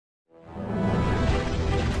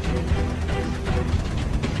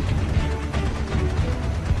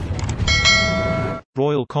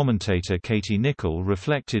Royal commentator Katie Nicholl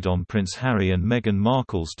reflected on Prince Harry and Meghan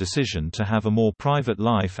Markle's decision to have a more private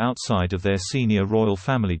life outside of their senior royal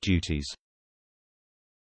family duties.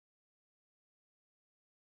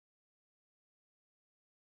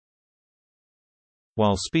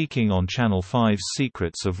 While speaking on Channel 5's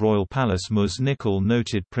Secrets of Royal Palace, Ms. Nicholl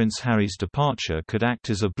noted Prince Harry's departure could act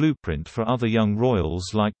as a blueprint for other young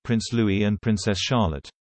royals like Prince Louis and Princess Charlotte.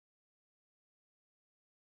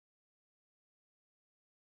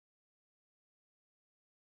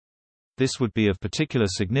 This would be of particular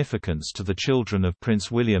significance to the children of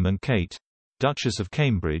Prince William and Kate, Duchess of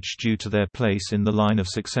Cambridge, due to their place in the line of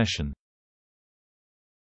succession.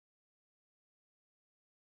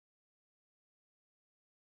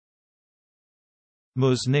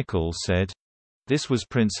 Ms. Nicholl said, "This was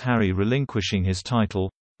Prince Harry relinquishing his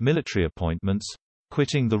title, military appointments,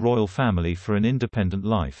 quitting the royal family for an independent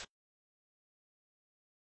life."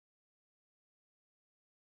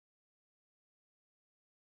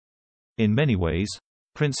 In many ways,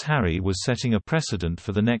 Prince Harry was setting a precedent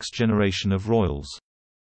for the next generation of royals.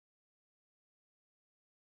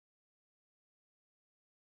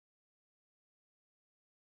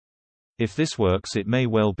 If this works, it may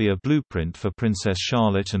well be a blueprint for Princess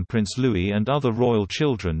Charlotte and Prince Louis and other royal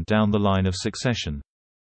children down the line of succession.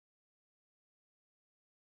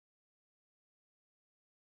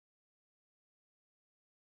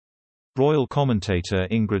 Royal commentator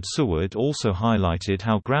Ingrid Seward also highlighted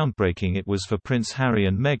how groundbreaking it was for Prince Harry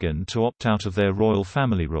and Meghan to opt out of their royal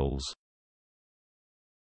family roles.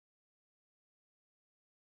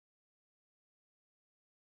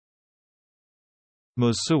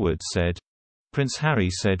 Ms. Seward said, "Prince Harry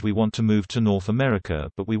said we want to move to North America,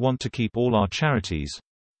 but we want to keep all our charities,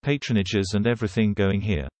 patronages and everything going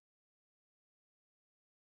here."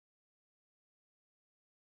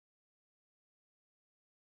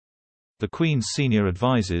 The Queen's senior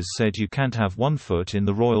advisers said you can't have one foot in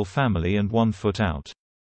the royal family and one foot out.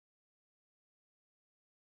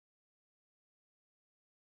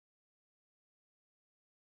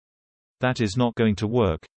 That is not going to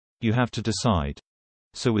work. You have to decide.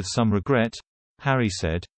 So with some regret, Harry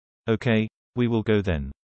said, "Okay, we will go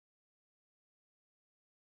then."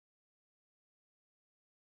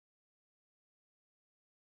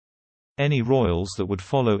 Any royals that would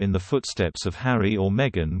follow in the footsteps of Harry or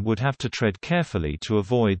Meghan would have to tread carefully to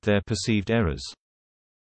avoid their perceived errors.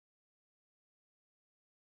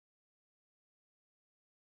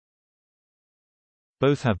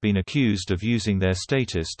 Both have been accused of using their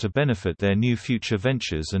status to benefit their new future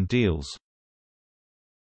ventures and deals.